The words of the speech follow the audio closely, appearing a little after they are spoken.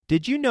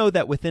Did you know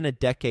that within a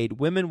decade,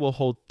 women will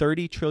hold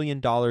 $30 trillion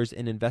in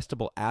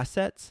investable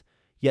assets?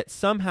 Yet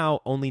somehow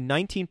only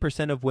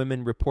 19% of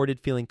women reported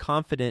feeling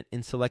confident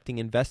in selecting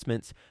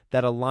investments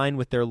that align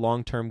with their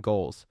long-term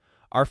goals.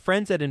 Our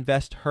friends at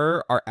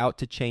InvestHer are out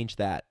to change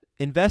that.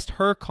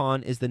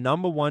 InvestHerCon is the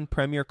 #1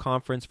 premier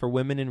conference for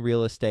women in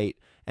real estate,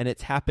 and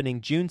it's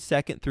happening June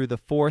 2nd through the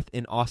 4th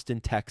in Austin,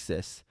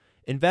 Texas.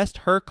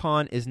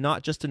 InvestHerCon is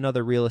not just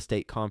another real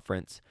estate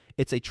conference.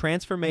 It's a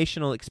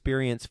transformational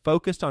experience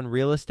focused on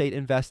real estate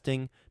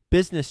investing,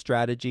 business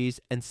strategies,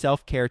 and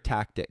self-care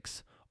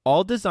tactics,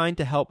 all designed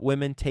to help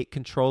women take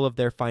control of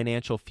their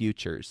financial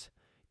futures.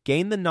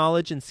 Gain the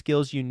knowledge and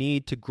skills you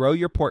need to grow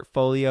your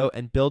portfolio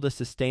and build a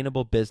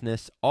sustainable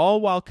business,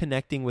 all while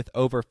connecting with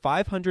over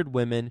 500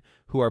 women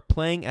who are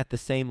playing at the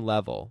same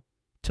level.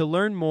 To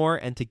learn more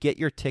and to get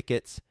your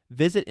tickets,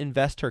 visit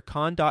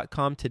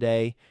InvestHerCon.com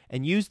today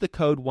and use the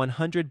code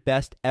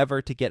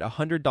 100BESTEVER to get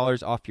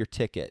 $100 off your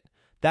ticket.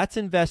 That's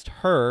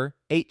InvestHer,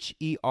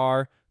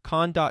 H-E-R,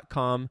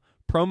 con.com,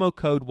 promo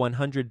code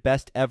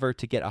 100BESTEVER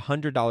to get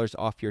 $100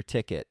 off your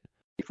ticket.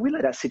 If we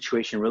let that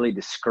situation really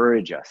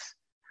discourage us,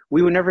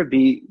 we would never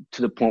be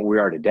to the point we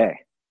are today.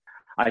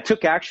 I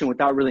took action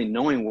without really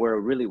knowing where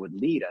it really would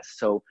lead us.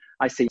 So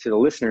I say to the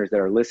listeners that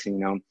are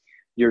listening,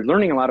 you're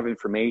learning a lot of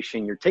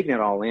information, you're taking it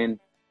all in,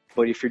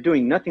 but if you're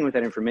doing nothing with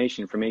that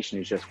information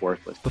is just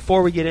worthless.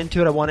 Before we get into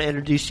it, I want to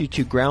introduce you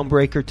to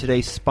Groundbreaker,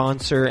 today's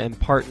sponsor and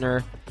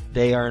partner.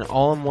 They are an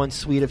all-in-one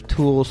suite of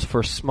tools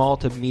for small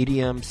to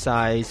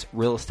medium-sized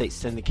real estate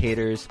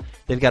syndicators.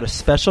 They've got a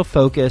special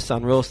focus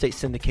on real estate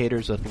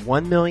syndicators with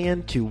 1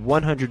 million to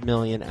 100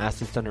 million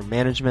assets under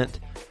management.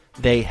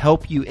 They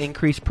help you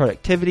increase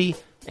productivity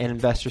and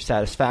investor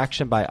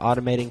satisfaction by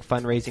automating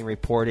fundraising,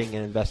 reporting,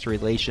 and investor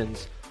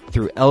relations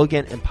through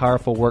elegant and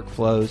powerful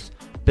workflows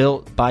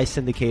built by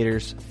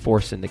syndicators for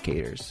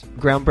syndicators.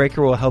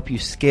 Groundbreaker will help you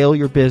scale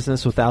your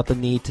business without the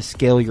need to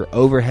scale your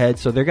overhead.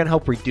 So they're going to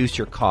help reduce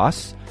your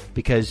costs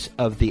because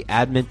of the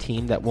admin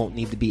team that won't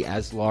need to be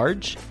as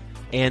large.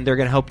 And they're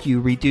going to help you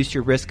reduce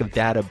your risk of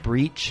data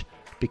breach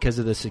because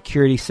of the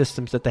security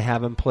systems that they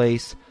have in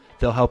place.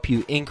 They'll help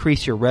you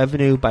increase your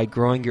revenue by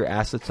growing your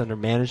assets under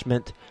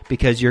management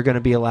because you're going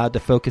to be allowed to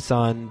focus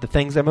on the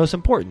things that are most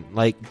important,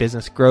 like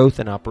business growth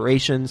and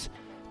operations,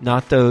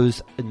 not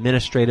those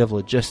administrative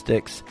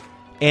logistics.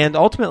 And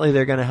ultimately,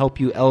 they're going to help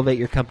you elevate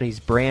your company's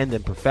brand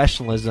and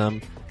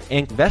professionalism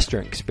and investor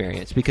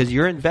experience because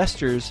your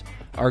investors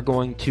are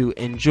going to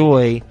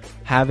enjoy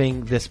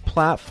having this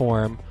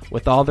platform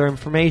with all their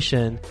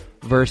information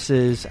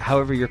versus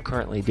however you're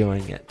currently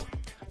doing it.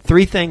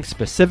 3 things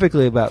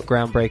specifically about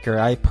Groundbreaker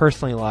I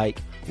personally like.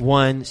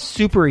 1,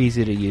 super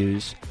easy to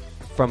use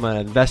from an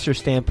investor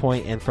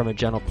standpoint and from a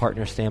general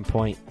partner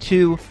standpoint.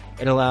 2,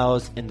 it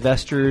allows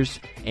investors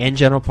and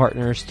general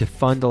partners to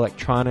fund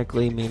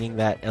electronically, meaning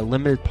that a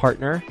limited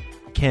partner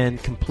can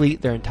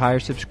complete their entire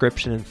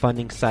subscription and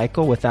funding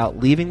cycle without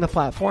leaving the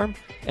platform.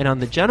 And on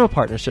the general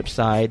partnership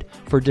side,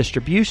 for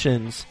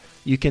distributions,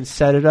 you can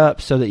set it up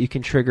so that you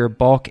can trigger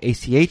bulk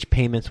ACH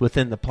payments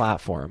within the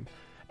platform.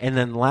 And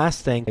then the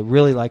last thing I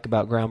really like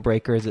about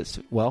Groundbreaker is it's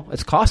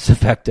cost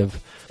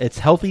effective. It's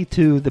healthy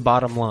to the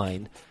bottom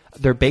line.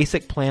 Their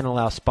basic plan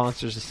allows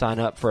sponsors to sign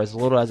up for as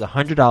little as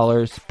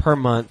 $100 per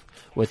month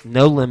with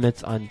no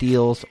limits on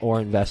deals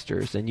or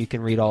investors. And you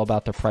can read all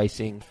about the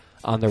pricing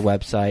on their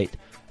website.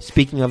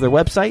 Speaking of their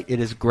website, it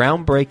is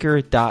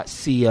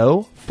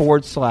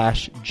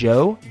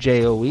groundbreaker.co/Joe,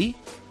 J-O-E.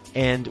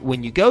 And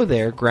when you go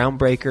there,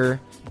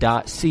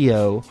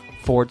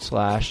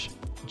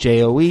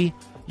 groundbreaker.co/Joe,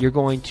 you're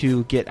going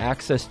to get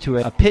access to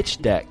a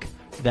pitch deck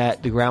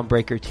that the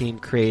Groundbreaker team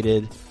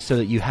created so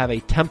that you have a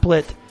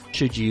template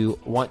should you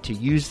want to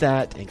use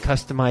that and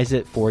customize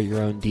it for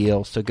your own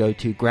deal. So go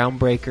to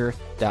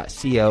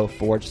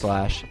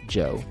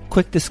groundbreaker.co/Joe.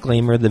 Quick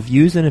disclaimer, the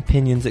views and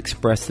opinions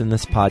expressed in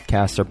this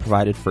podcast are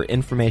provided for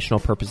informational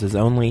purposes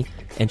only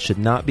and should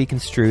not be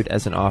construed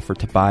as an offer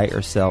to buy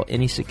or sell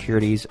any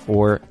securities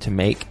or to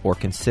make or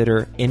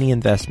consider any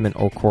investment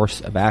or course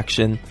of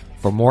action.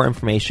 For more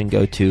information,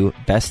 go to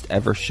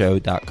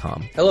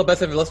bestevershow.com. Hello,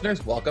 Best Ever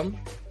listeners. Welcome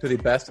to the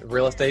Best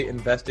Real Estate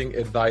Investing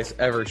Advice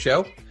Ever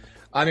show.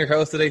 I'm your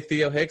host today,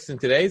 Theo Hicks, and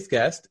today's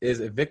guest is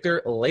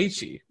Victor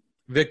Lachey.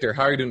 Victor,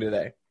 how are you doing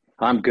today?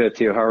 I'm good,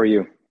 Theo. How are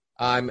you?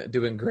 I'm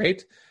doing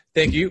great.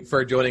 Thank you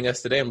for joining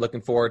us today. I'm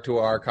looking forward to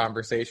our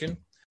conversation.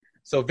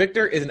 So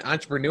Victor is an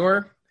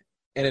entrepreneur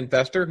and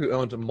investor who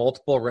owns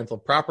multiple rental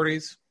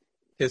properties.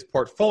 His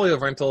portfolio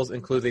of rentals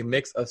includes a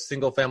mix of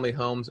single-family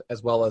homes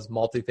as well as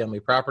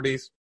multifamily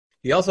properties.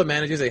 He also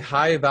manages a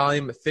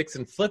high-volume fix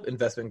and flip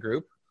investment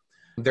group.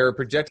 They're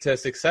projected to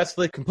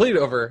successfully complete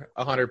over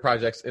 100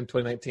 projects in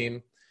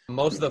 2019.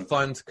 Most of the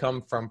funds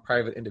come from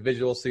private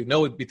individuals, so you know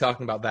we'd be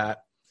talking about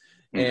that.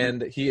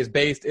 And he is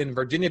based in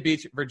Virginia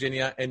Beach,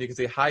 Virginia, and you can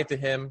say hi to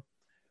him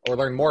or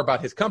learn more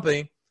about his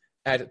company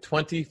at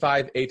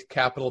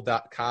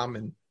 258capital.com,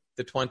 and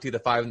the 20, the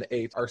 5, and the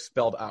 8 are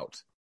spelled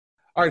out.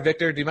 All right,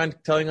 Victor, do you mind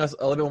telling us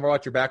a little bit more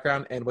about your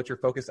background and what you're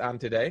focused on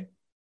today?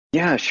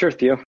 Yeah, sure,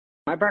 Theo.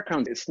 My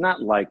background is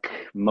not like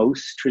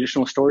most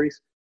traditional stories.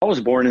 I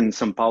was born in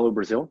São Paulo,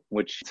 Brazil,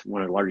 which is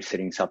one of the largest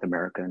cities in South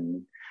America.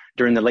 And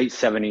during the late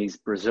 70s,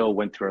 Brazil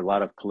went through a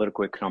lot of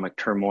political, economic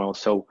turmoil.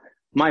 So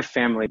my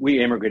family,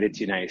 we immigrated to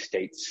the United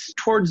States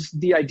towards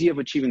the idea of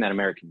achieving that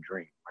American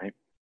dream, right?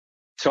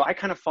 So I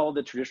kind of followed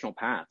the traditional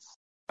paths.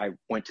 I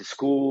went to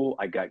school,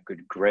 I got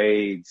good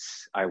grades,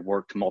 I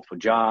worked multiple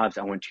jobs,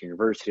 I went to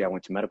university, I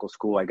went to medical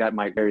school, I got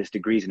my various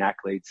degrees and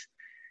accolades.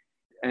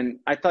 And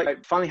I thought I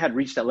finally had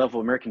reached that level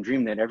of American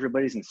dream that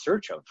everybody's in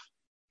search of.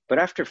 But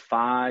after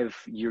 5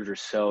 years or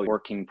so,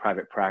 working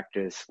private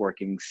practice,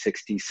 working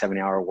 60,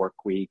 70-hour work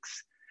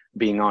weeks,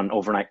 being on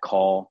overnight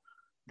call,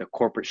 the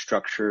corporate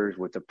structures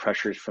with the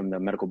pressures from the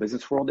medical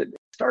business world, it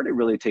started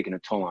really taking a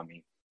toll on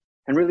me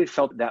and really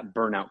felt that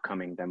burnout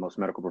coming that most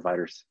medical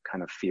providers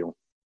kind of feel.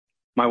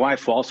 My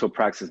wife, who also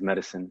practices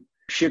medicine,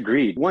 she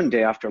agreed. One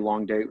day after a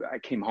long day, I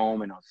came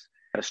home and I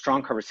had a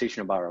strong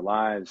conversation about our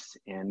lives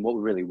and what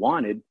we really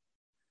wanted.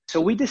 So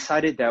we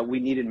decided that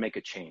we needed to make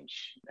a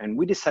change, and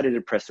we decided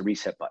to press the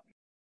reset button.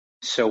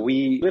 So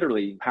we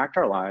literally packed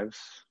our lives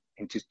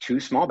into 2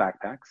 small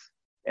backpacks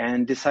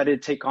and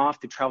decided to take off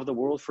to travel the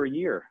world for a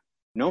year,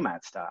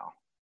 nomad style.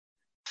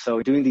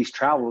 So doing these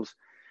travels,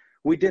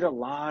 we did a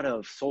lot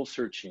of soul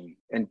searching,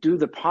 and through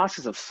the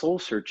process of soul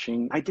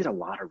searching, I did a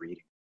lot of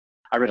reading.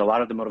 I read a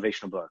lot of the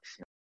motivational books,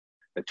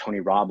 the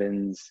Tony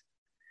Robbins,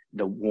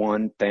 the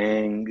One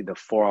Thing, the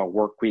 4-Hour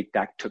Work Week.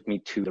 That took me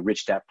to the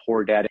Rich Dad,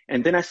 Poor Dad.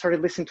 And then I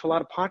started listening to a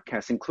lot of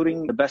podcasts,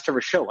 including the Best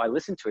Ever Show. I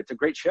listened to it. It's a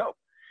great show.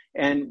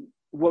 And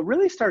what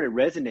really started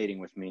resonating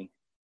with me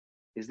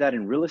is that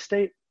in real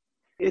estate,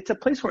 it's a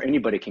place where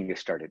anybody can get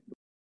started,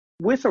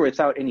 with or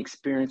without any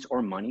experience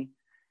or money.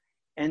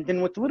 And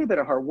then with a little bit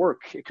of hard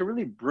work, it can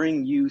really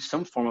bring you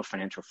some form of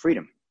financial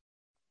freedom.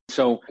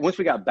 So once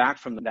we got back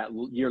from that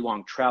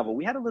year-long travel,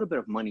 we had a little bit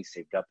of money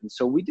saved up. And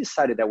so we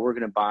decided that we're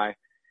going to buy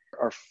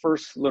our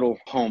first little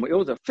home. It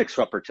was a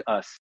fixer-upper to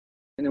us,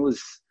 and it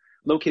was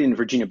located in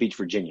Virginia Beach,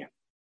 Virginia.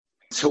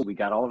 So we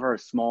got all of our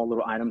small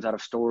little items out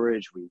of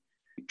storage. We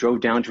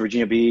drove down to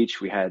Virginia Beach.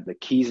 We had the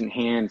keys in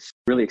hand,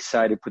 really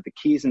excited, put the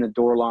keys in the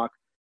door lock.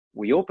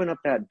 We open up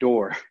that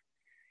door,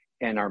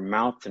 and our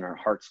mouths and our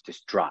hearts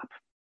just drop.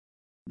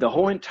 The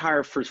whole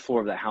entire first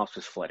floor of the house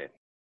was flooded.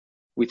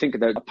 We think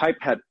that a pipe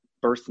had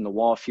burst in the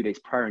wall a few days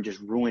prior and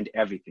just ruined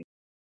everything.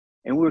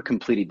 And we were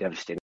completely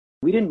devastated.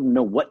 We didn't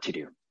know what to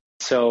do.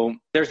 So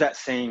there's that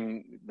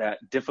saying that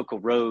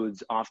difficult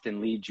roads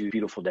often lead you to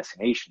beautiful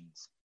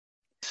destinations.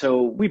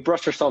 So we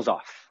brushed ourselves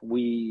off.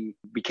 We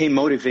became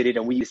motivated,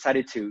 and we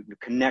decided to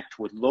connect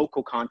with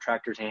local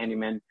contractors and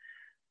handymen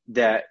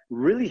that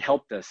really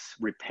helped us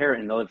repair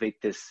and elevate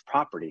this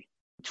property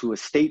to a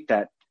state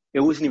that it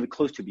wasn't even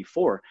close to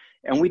before.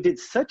 And we did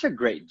such a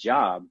great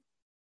job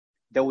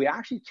that we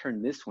actually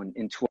turned this one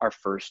into our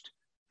first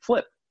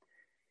flip.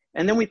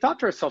 And then we thought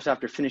to ourselves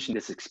after finishing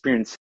this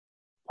experience,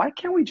 why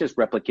can't we just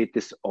replicate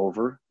this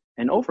over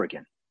and over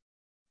again?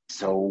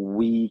 So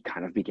we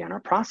kind of began our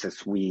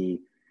process.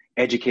 We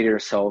educated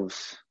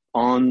ourselves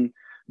on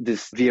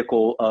this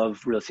vehicle of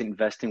real estate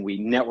investing. We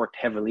networked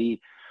heavily.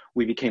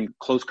 We became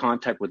close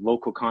contact with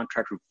local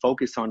contractors who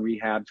focused on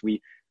rehabs.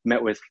 We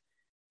met with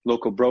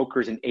local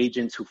brokers and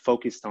agents who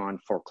focused on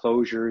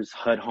foreclosures,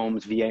 HUD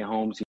homes, VA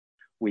homes.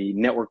 We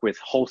networked with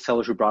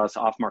wholesalers who brought us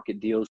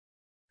off-market deals.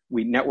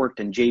 We networked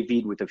and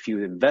JV'd with a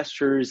few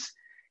investors.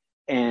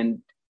 And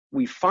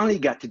we finally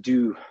got to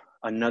do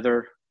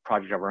another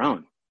project of our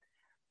own.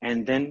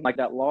 And then like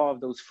that law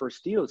of those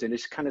first deals, and it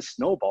just kind of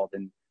snowballed,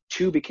 and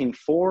 2 became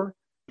 4,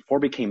 4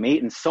 became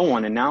 8, and so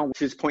on. And now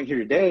to this point here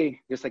today,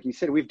 just like you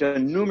said, we've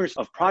done numerous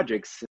of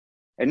projects.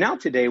 And now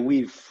today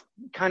we've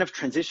kind of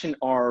transitioned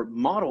our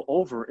model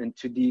over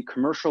into the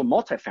commercial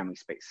multifamily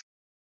space.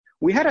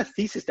 We had a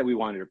thesis that we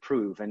wanted to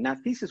prove, and that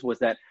thesis was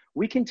that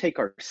we can take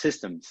our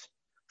systems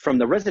from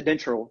the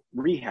residential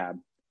rehab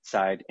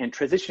side and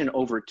transition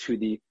over to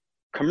the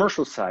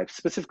commercial side,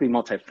 specifically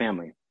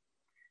multifamily.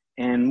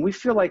 And we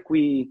feel like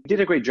we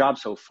did a great job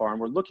so far, and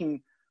we're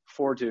looking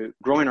forward to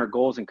growing our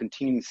goals and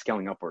continuing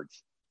scaling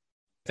upwards.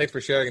 Thanks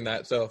for sharing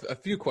that. So a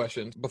few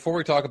questions. Before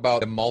we talk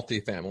about the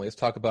multifamily, let's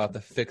talk about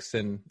the fix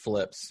and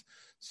flips.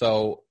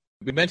 So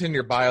we mentioned in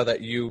your bio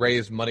that you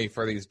raised money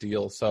for these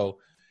deals. So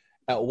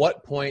at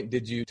what point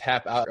did you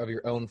tap out of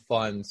your own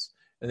funds,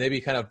 and maybe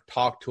kind of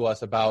talk to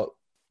us about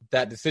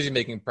that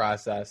decision-making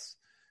process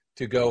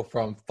to go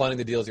from funding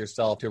the deals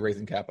yourself to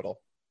raising capital?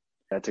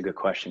 That's a good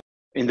question.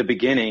 In the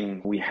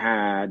beginning, we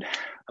had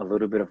a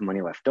little bit of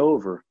money left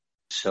over.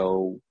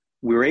 So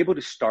we were able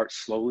to start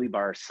slowly by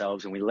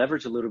ourselves, and we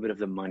leveraged a little bit of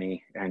the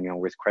money and,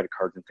 with credit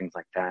cards and things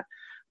like that.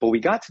 But we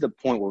got to the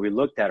point where we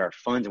looked at our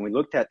funds and we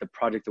looked at the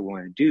project that we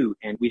wanted to do,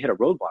 and we hit a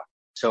roadblock.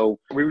 So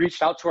we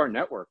reached out to our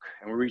network,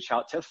 and we reached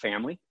out to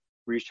family,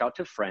 we reached out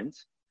to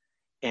friends,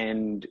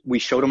 and we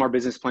showed them our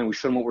business plan. We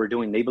showed them what we were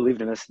doing. They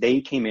believed in us.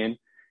 They came in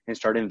and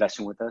started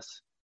investing with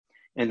us.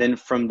 And then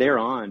from there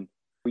on,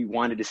 we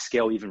wanted to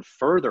scale even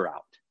further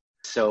out.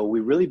 So we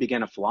really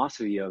began a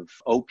philosophy of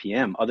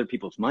OPM, other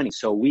people's money.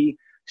 So we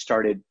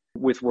started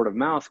with word of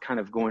mouth kind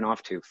of going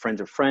off to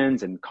friends of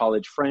friends and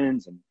college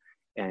friends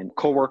and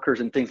coworkers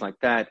and things like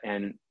that.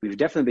 And we've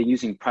definitely been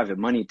using private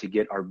money to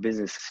get our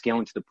business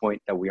scaling to the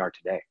point that we are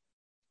today.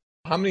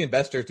 How many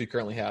investors do you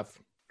currently have?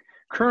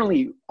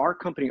 Currently, our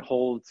company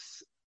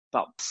holds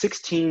about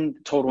 16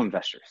 total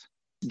investors.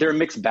 They're a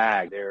mixed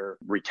bag. They're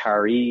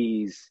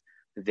retirees,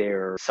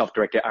 they're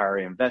self-directed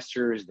IRA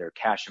investors, they're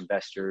cash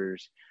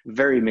investors,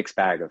 very mixed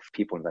bag of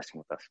people investing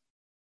with us.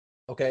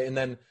 Okay, and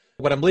then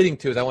what I'm leading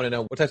to is I want to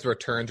know what types of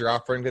returns you're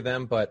offering to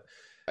them, but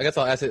I guess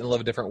I'll ask it in a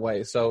little different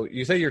way. So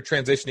you say you're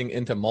transitioning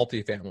into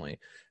multifamily.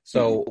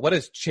 So what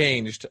has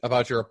changed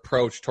about your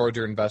approach towards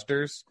your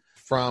investors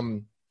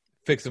from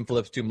fix and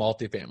flips to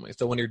multifamily?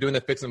 So when you're doing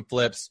the fix and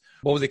flips,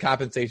 what was the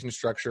compensation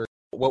structure?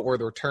 What were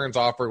the returns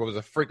offered? What was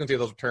the frequency of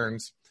those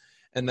returns?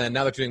 And then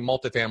now that you're doing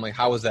multifamily,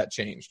 how has that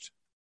changed?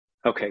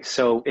 Okay,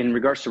 so in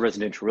regards to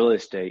residential real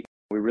estate,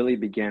 we really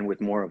began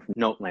with more of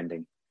note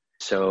lending.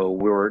 So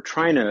we were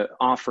trying to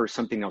offer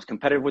something that was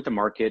competitive with the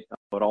market,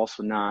 but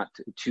also not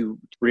too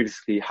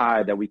ridiculously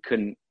high that we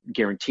couldn't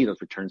guarantee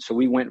those returns. So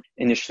we went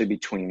initially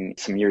between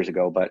some years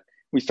ago, but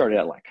we started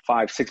at like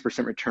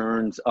 5-6%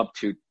 returns up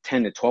to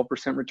 10 to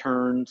 12%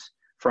 returns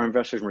for our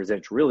investors in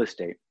residential real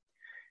estate.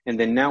 And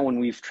then now when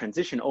we've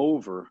transitioned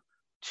over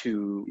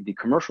to the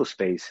commercial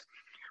space,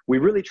 we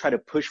really try to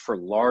push for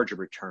larger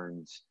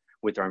returns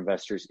with our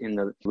investors in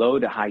the low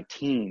to high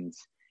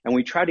teens. And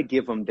we try to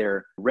give them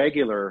their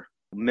regular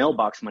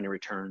mailbox money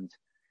returns.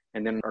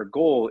 And then our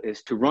goal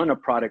is to run a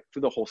product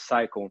through the whole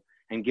cycle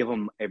and give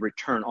them a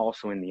return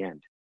also in the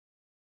end.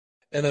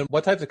 And then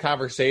what types of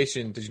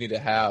conversation did you need to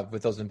have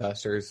with those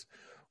investors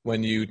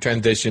when you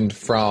transitioned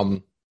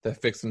from the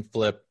fix and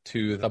flip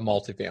to the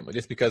multifamily?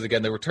 Just because,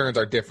 again, the returns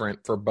are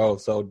different for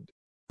both. So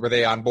were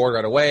they on board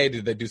right away?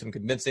 Did they do some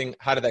convincing?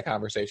 How did that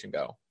conversation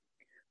go?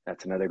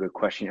 That's another good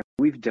question.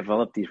 We've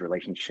developed these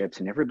relationships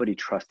and everybody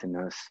trusts in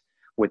us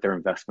with their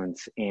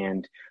investments.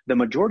 And the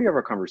majority of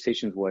our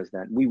conversations was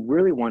that we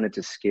really wanted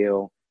to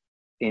scale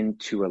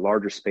into a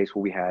larger space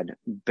where we had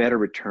better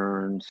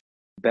returns,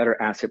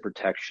 better asset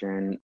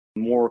protection,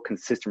 more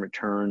consistent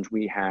returns.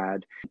 We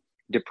had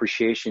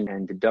depreciation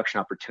and deduction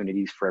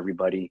opportunities for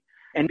everybody.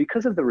 And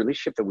because of the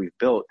relationship that we've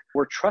built,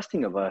 we're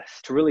trusting of us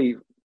to really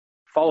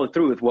follow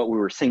through with what we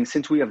were saying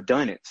since we have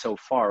done it so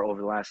far over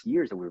the last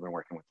years that we've been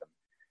working with them.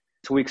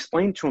 So we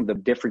explained to them the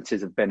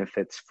differences of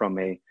benefits from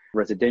a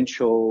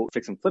residential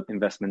fix and flip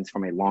investments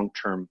from a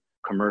long-term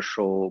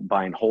commercial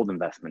buy and hold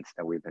investments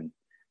that we've been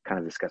kind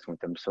of discussing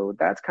with them. So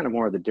that's kind of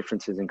more of the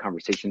differences in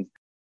conversations.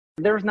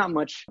 There was not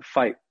much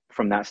fight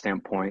from that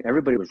standpoint.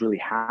 Everybody was really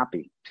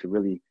happy to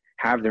really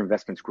have their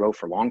investments grow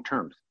for long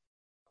terms.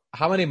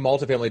 How many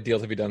multifamily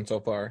deals have you done so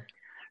far?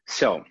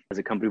 So as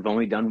a company, we've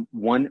only done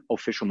one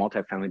official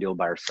multifamily deal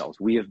by ourselves.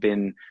 We have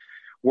been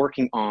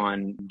working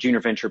on junior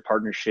venture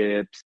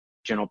partnerships,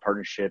 general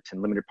partnerships,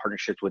 and limited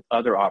partnerships with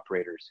other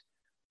operators.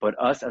 But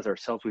us as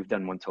ourselves, we've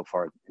done one so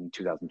far in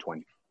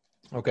 2020.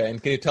 Okay.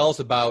 And can you tell us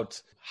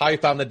about how you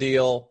found the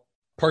deal,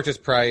 purchase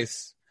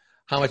price,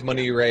 how much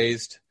money you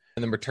raised,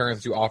 and the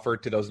returns you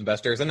offered to those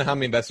investors, and how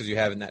many investors you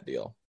have in that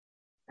deal?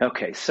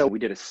 Okay. So we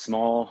did a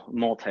small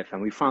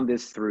multifamily. We found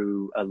this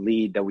through a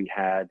lead that we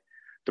had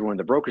through one of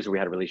the brokers that we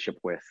had a relationship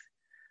with.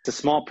 It's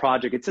a small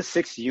project. It's a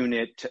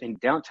 6-unit in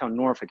downtown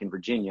Norfolk in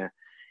Virginia.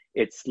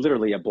 It's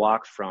literally a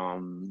block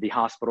from the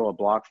hospital, a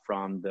block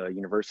from the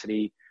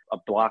university, a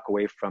block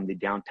away from the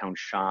downtown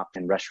shop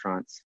and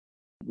restaurants.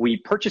 We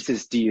purchased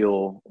this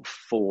deal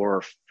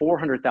for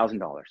 $400,000.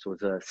 So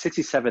it was a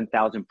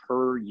 $67,000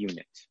 per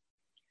unit.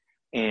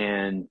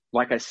 And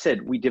like I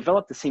said, we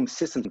developed the same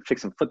systems in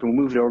fix and flip and we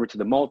moved it over to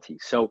the multi.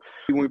 So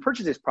when we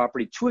purchased this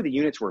property, 2 of the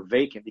units were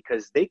vacant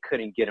because they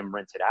couldn't get them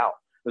rented out.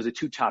 Those are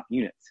 2 top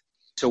units.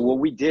 So what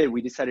we did,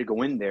 we decided to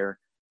go in there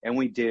and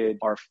we did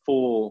our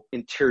full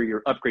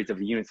interior upgrades of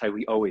the units like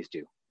we always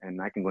do. And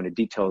I can go into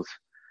details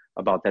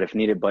about that if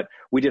needed, but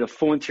we did a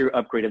full interior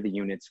upgrade of the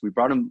units. We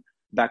brought them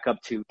back up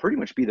to pretty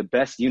much be the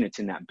best units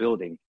in that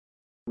building.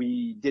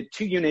 We did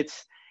 2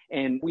 units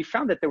and we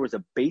found that there was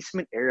a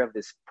basement area of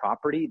this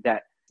property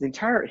that the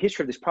entire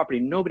history of this property,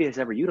 nobody has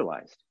ever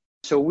utilized.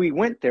 So we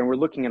went there and we're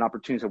looking at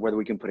opportunities of whether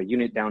we can put a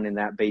unit down in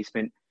that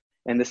basement.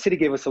 And the city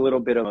gave us a little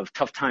bit of a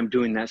tough time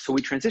doing that. So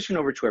we transitioned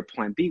over to our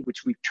plan B,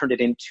 which we turned it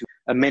into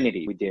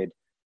amenity. We did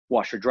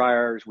washer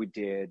dryers, we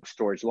did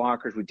storage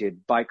lockers, we did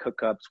bike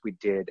hookups, we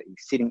did a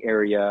seating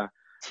area,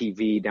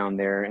 TV down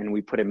there, and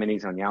we put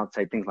amenities on the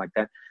outside, things like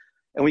that.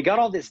 And we got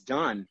all this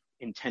done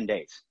in 10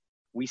 days.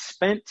 We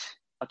spent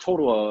a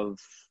total of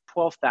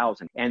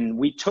 $12,000 and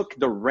we took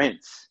the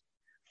rents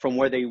from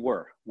where they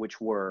were,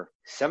 which were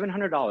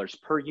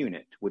 $700 per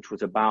unit, which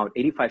was about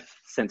 85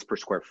 cents per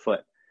square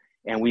foot.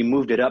 And we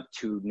moved it up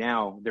to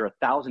now they're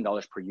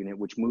 $1,000 per unit,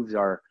 which moves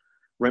our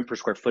rent per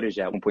square footage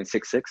at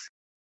 1.66.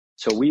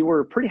 So we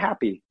were pretty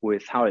happy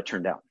with how it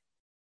turned out.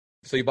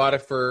 So you bought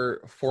it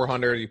for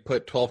 $400, you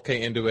put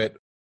 $12K into it.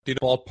 Do you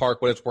know ballpark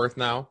what it's worth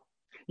now?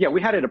 Yeah,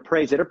 we had it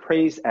appraised. It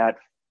appraised at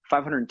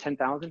 $510,000.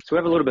 So we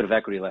have a little bit of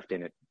equity left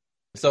in it.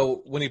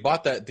 So when you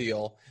bought that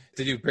deal,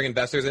 did you bring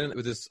investors in? Or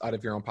was this out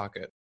of your own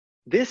pocket?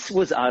 This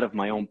was out of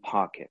my own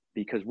pocket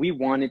because we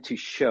wanted to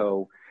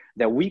show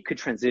that we could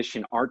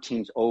transition our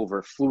teams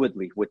over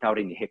fluidly without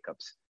any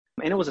hiccups.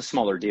 And it was a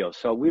smaller deal,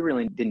 so we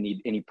really didn't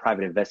need any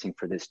private investing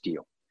for this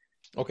deal.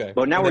 Okay.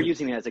 But now we're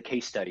using it as a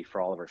case study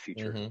for all of our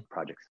future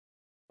projects.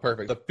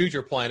 Perfect. The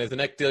future plan is the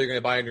next deal you're going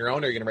to buy on your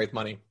own, or you're going to raise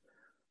money?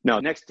 No,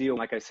 next deal,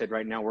 like I said,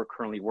 right now we're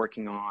currently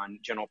working on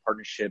general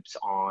partnerships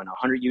on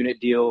a 100-unit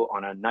deal,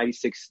 on a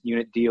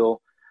 96-unit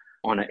deal,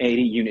 on an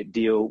 80-unit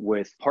deal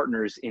with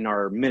partners in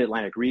our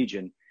Mid-Atlantic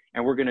region.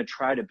 And we're going to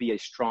try to be a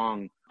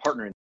strong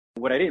partner.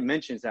 What I didn't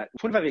mention is that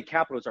 25-8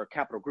 Capital is our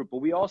capital group, but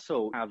we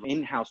also have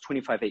in-house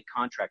 25-8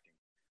 contracting.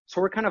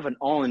 So we're kind of an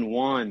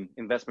all-in-one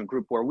investment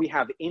group where we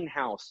have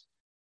in-house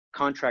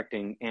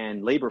contracting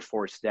and labor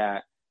force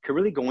that could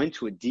really go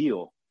into a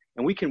deal,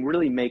 and we can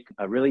really make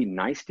a really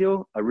nice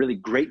deal, a really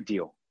great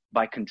deal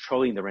by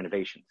controlling the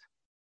renovations.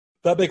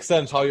 That makes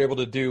sense how you're able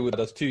to do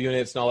those 2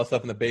 units and all that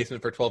stuff in the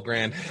basement for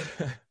 $12,000.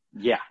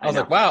 Yeah. I was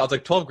like, wow, I was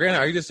like, $12,000.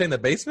 Are you just saying the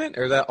basement,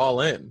 or is that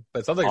all in? But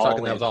it sounds like you're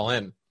talking that was all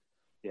in.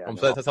 Yeah.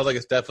 So that sounds like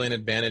it's definitely an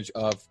advantage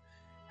of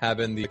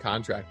having the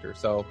contractor.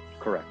 So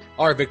correct.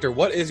 All right, Victor,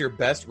 what is your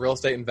best real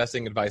estate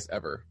investing advice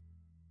ever?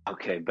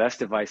 Okay,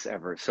 best advice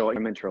ever. So I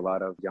mentor a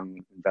lot of young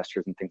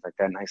investors and things like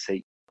that, and I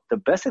say the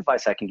best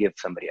advice I can give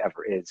somebody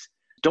ever is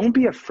don't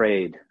be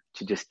afraid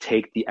to just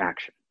take the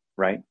action,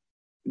 right?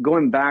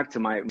 Going back to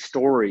my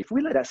story, if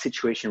we let that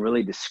situation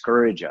really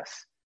discourage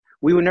us,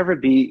 we would never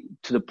be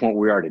to the point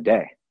we are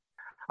today.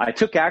 I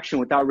took action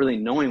without really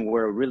knowing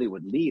where it really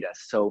would lead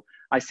us. So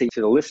I say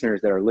to the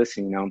listeners that are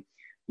listening,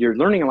 you're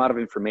learning a lot of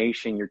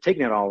information, you're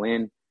taking it all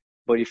in,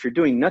 but if you're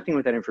doing nothing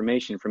with that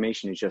information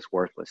is just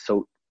worthless.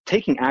 So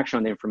taking action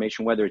on the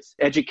information, whether it's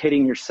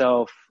educating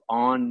yourself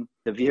on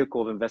the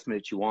vehicle of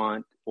investment that you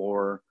want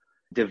or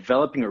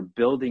developing or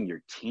building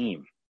your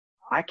team.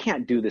 I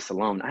can't do this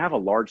alone. I have a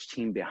large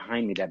team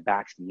behind me that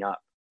backs me up.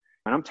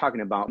 And I'm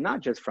talking about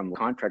not just from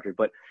contractors,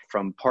 but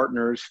from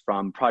partners,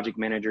 from project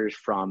managers,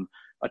 from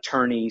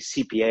attorneys,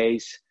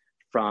 CPAs,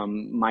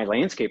 from my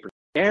landscapers.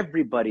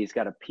 Everybody's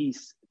got a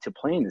piece to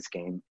play in this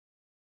game.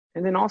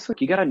 And then also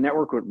you got to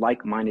network with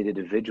like-minded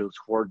individuals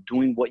who are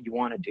doing what you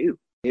want to do.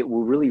 It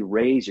will really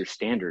raise your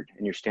standard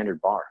and your standard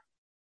bar.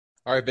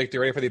 All right, Victor,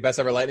 ready for the best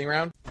ever lightning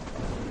round?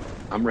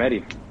 I'm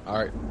ready. All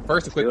right.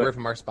 First, a quick word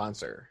from our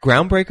sponsor.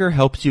 Groundbreaker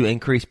helps you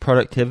increase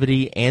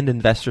productivity and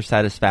investor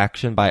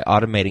satisfaction by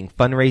automating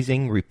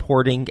fundraising,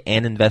 reporting,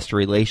 and investor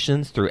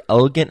relations through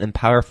elegant and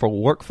powerful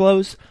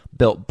workflows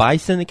built by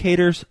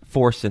syndicators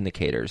for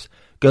syndicators.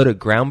 Go to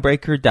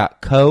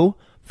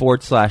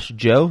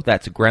groundbreaker.co/Joe.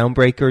 That's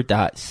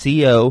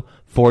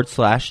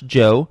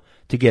groundbreaker.co/Joe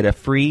to get a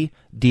free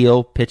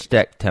deal pitch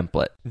deck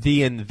template.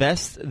 The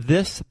Invest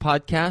This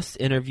podcast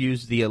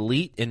interviews the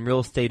elite in real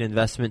estate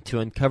investment to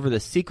uncover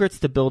the secrets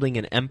to building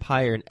an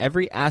empire in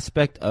every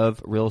aspect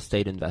of real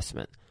estate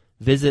investment.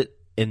 Visit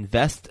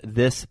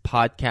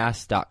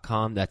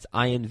investthispodcast.com. That's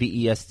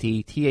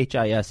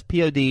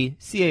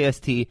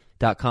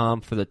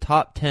investthispodcast.com for the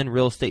top 10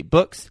 real estate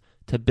books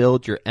to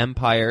build your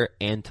empire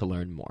and to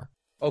learn more.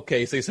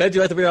 Okay, so you said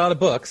you like to read a lot of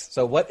books.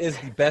 So what is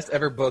the best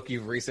ever book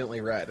you've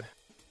recently read?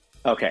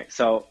 Okay,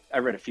 so I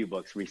read a few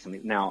books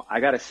recently. Now, I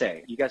got to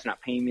say, you guys are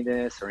not paying me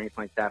this or anything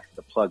like that for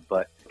the plug,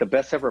 but the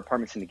best ever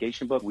apartment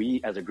syndication book,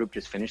 we as a group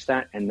just finished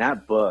that, and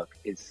that book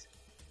is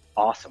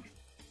awesome.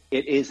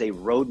 It is a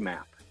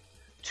roadmap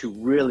to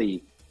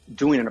really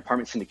doing an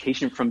apartment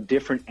syndication from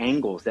different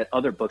angles that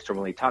other books don't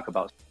really talk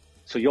about.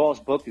 So y'all's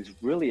book is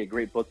really a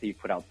great book that you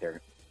put out there.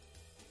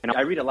 And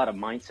I read a lot of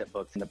mindset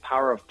books, and The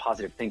Power of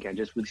Positive Thinking. I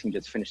just recently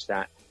just finished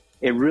that.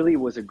 It really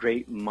was a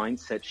great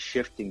mindset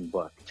shifting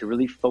book to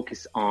really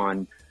focus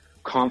on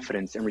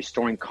confidence and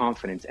restoring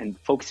confidence and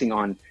focusing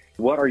on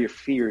what are your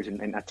fears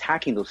and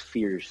attacking those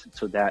fears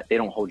so that they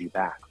don't hold you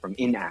back from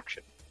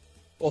inaction.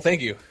 Well,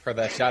 thank you for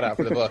that shout out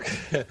for the book.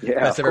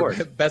 Yeah,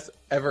 best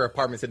ever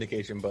apartment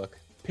syndication book.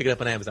 Pick it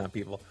up on Amazon,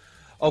 people.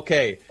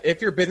 Okay,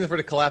 if your business were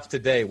to collapse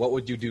today, what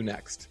would you do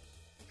next?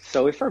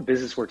 So if our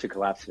business were to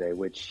collapse today,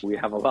 which we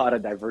have a lot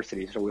of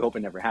diversity, so we hope it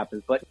never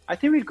happens, but I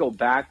think we'd go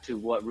back to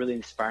what really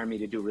inspired me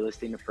to do real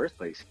estate in the first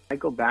place. I'd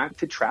go back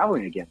to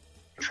traveling again.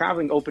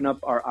 Traveling opened up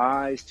our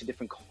eyes to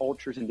different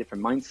cultures and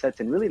different mindsets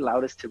and really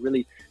allowed us to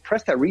really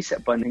press that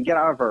reset button and get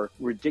out of our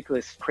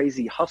ridiculous,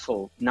 crazy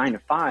hustle 9 to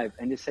 5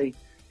 and just say,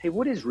 hey,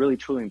 what is really,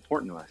 truly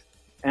important to us?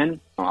 And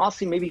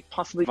also maybe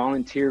possibly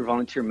volunteer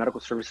medical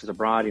services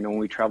abroad. You know, when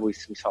we travel, we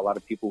saw a lot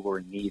of people who are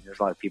in need. There's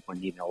a lot of people in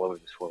need all over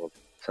this world.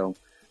 So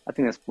I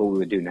think that's what we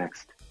would do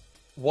next.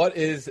 What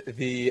is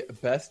the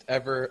best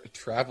ever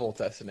travel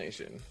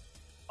destination?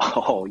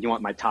 Oh, you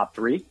want my top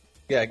 3?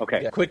 Yeah.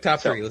 Okay. Yeah, quick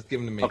top 3. Let's give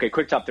them to me. Okay,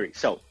 quick top 3.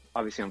 So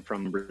obviously I'm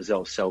from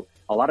Brazil. So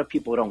a lot of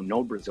people don't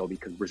know Brazil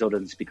because Brazil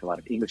doesn't speak a lot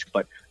of English,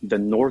 but the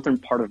northern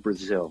part of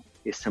Brazil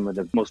is some of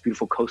the most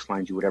beautiful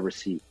coastlines you would ever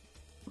see.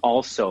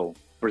 Also,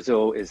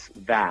 Brazil is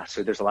vast,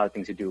 so there's a lot of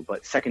things to do.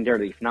 But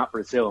secondarily, if not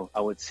Brazil,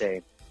 I would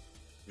say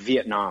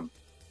Vietnam.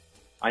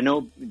 I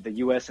know the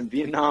U.S. and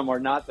Vietnam are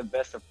not the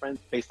best of friends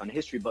based on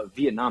history, but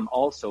Vietnam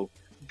also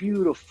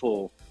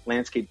beautiful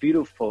landscape,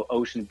 beautiful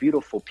ocean,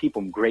 beautiful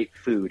people, great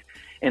food.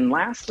 And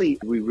lastly,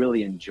 we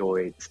really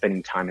enjoyed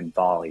spending time in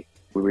Bali.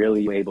 We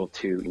really were able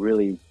to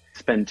really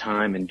spend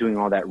time and doing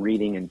all that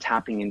reading and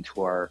tapping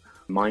into our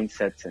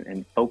mindsets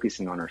and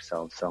focusing on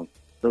ourselves. So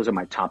those are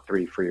my top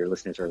 3 for your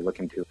listeners who are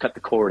looking to cut the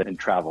cord and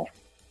travel.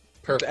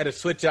 Perfect. I had to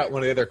switch out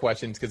one of the other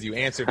questions because you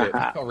answered it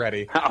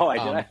already. Oh, I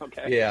did?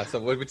 Okay. Yeah, so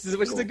which is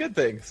a good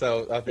thing.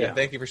 So Yeah.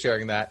 Thank you for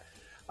sharing that.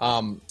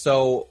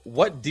 So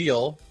what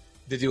deal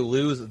did you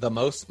lose the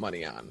most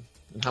money on?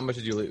 And how much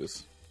did you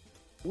lose?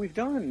 We've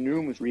done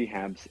numerous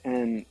rehabs,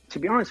 and to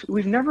be honest,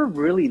 we've never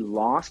really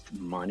lost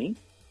money.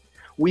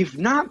 We've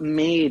not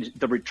made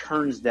the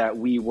returns that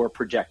we were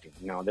projecting.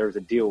 You know, there was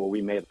a deal where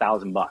we made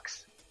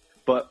 $1,000,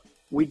 but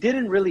we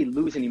didn't really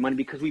lose any money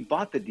because we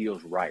bought the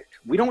deals right.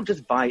 We don't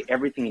just buy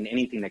everything and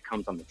anything that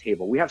comes on the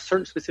table. We have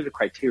certain specific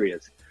criteria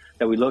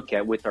that we look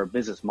at with our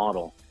business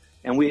model,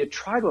 and we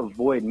try to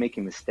avoid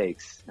making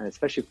mistakes, and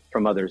especially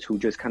from others who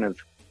just kind of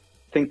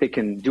think they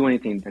can do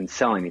anything and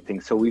sell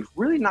anything. So we've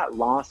really not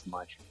lost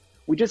much.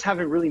 We just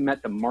haven't really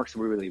met the marks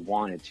we really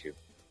wanted to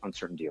on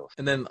certain deals.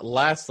 And then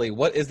lastly,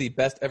 what is the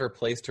best ever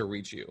place to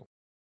reach you?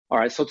 All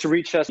right, so to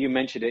reach us, you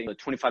mentioned it,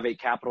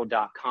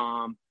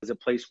 258capital.com is a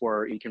place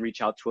where you can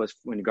reach out to us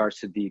in regards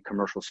to the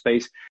commercial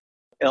space.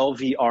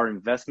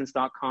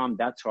 LVRinvestments.com,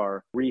 that's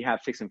our rehab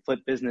fix and flip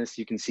business.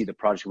 You can see the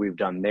project we've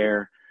done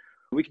there.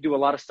 We can do a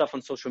lot of stuff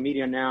on social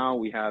media now.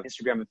 We have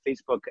Instagram and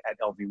Facebook at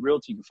LV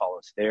Realty. You can follow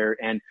us there.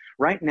 And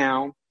right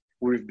now,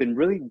 we've been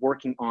really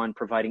working on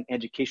providing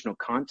educational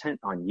content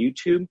on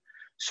YouTube.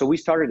 So we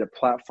started a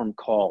platform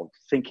called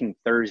Thinking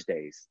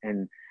Thursdays.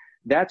 And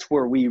that's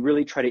where we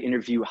really try to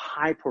interview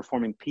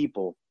high-performing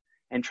people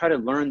and try to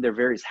learn their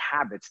various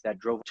habits that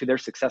drove to their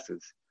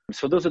successes.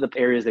 So those are the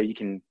areas that you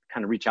can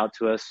kind of reach out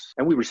to us,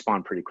 and we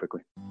respond pretty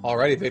quickly. All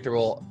righty, Victor.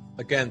 Well,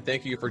 again,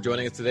 thank you for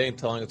joining us today and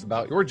telling us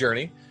about your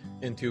journey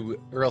into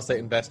real estate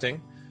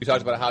investing. You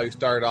talked about how you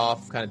started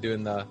off kind of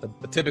doing the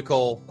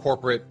typical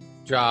corporate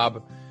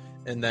job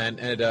and then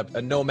ended up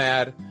a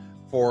nomad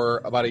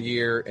for about a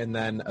year and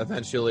then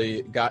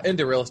eventually got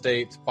into real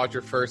estate, bought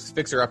your first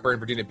fixer-upper in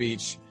Virginia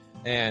Beach,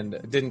 and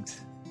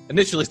didn't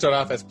initially start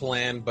off as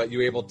planned, but you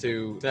were able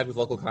to connect with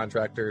local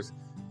contractors,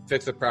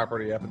 fix the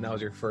property up, and that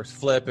was your first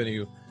flip, and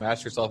you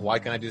asked yourself, why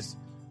can't I just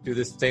do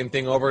this same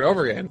thing over and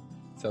over again?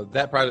 So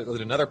that project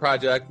was another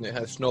project, and it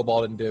has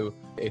snowballed into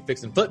a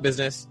fix and flip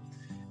business.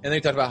 And then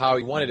you talked about how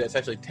you wanted to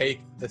essentially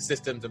take the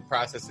systems and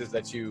processes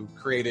that you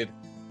created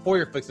for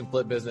your fix and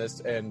flip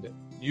business and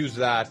use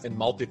that in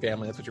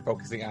multifamily. That's what you're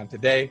focusing on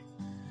today.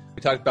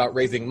 We talked about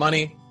raising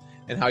money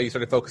and how you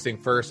started focusing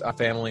first on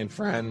family and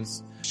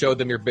friends, showed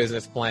them your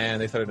business plan,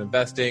 they started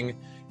investing,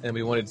 and then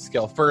we wanted to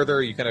scale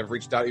further. You kind of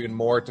reached out even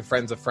more to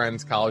friends of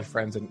friends, college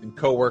friends, and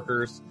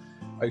coworkers.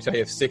 You said you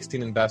have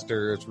 16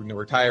 investors,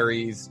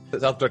 retirees,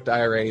 self-directed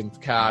IRA,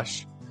 and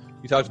cash.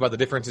 You talked about the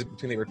differences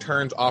between the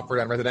returns offered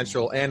on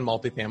residential and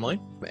multifamily,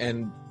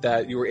 and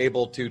that you were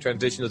able to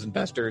transition those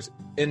investors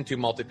into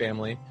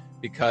multifamily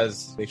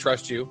because they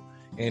trust you,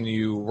 and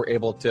you were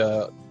able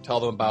to tell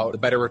them about the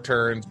better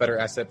returns, better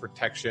asset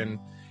protection,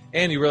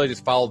 and you really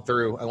just followed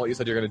through on what you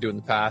said you're going to do in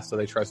the past, so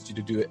they trust you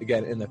to do it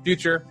again in the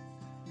future.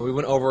 We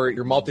went over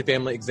your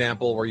multifamily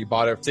example where you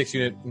bought a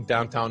 6-unit in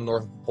downtown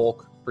North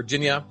Polk,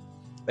 Virginia,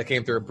 that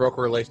came through a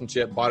broker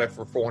relationship, bought it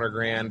for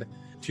 $400,000,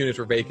 2 units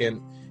were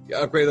vacant. You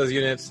upgraded those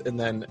units and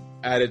then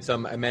added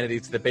some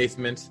amenities to the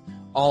basement,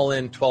 all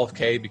in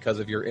 $12,000 because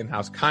of your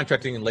in-house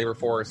contracting and labor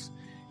force,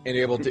 and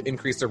you're able to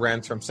increase the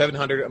rents from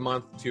 $700 a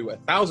month to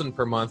 $1,000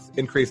 per month,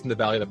 increasing the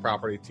value of the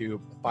property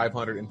to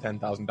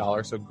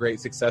 $510,000. So great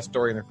success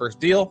story in their first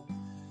deal.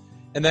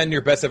 And then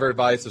your best ever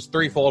advice was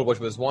threefold, which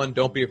was 1,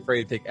 don't be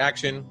afraid to take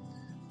action.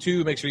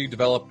 2, make sure you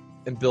develop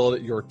and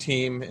build your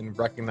team and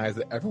recognize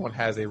that everyone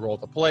has a role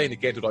to play and you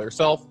can't do it all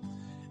yourself.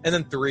 And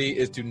then 3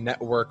 is to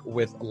network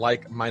with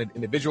like-minded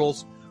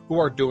individuals who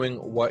are doing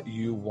what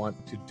you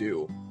want to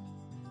do.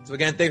 So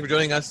again, thanks for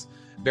joining us.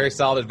 Very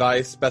solid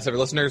advice. Best ever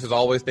listeners, as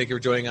always, thank you for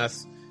joining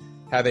us.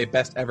 Have a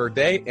best ever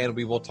day, and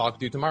we will talk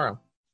to you tomorrow.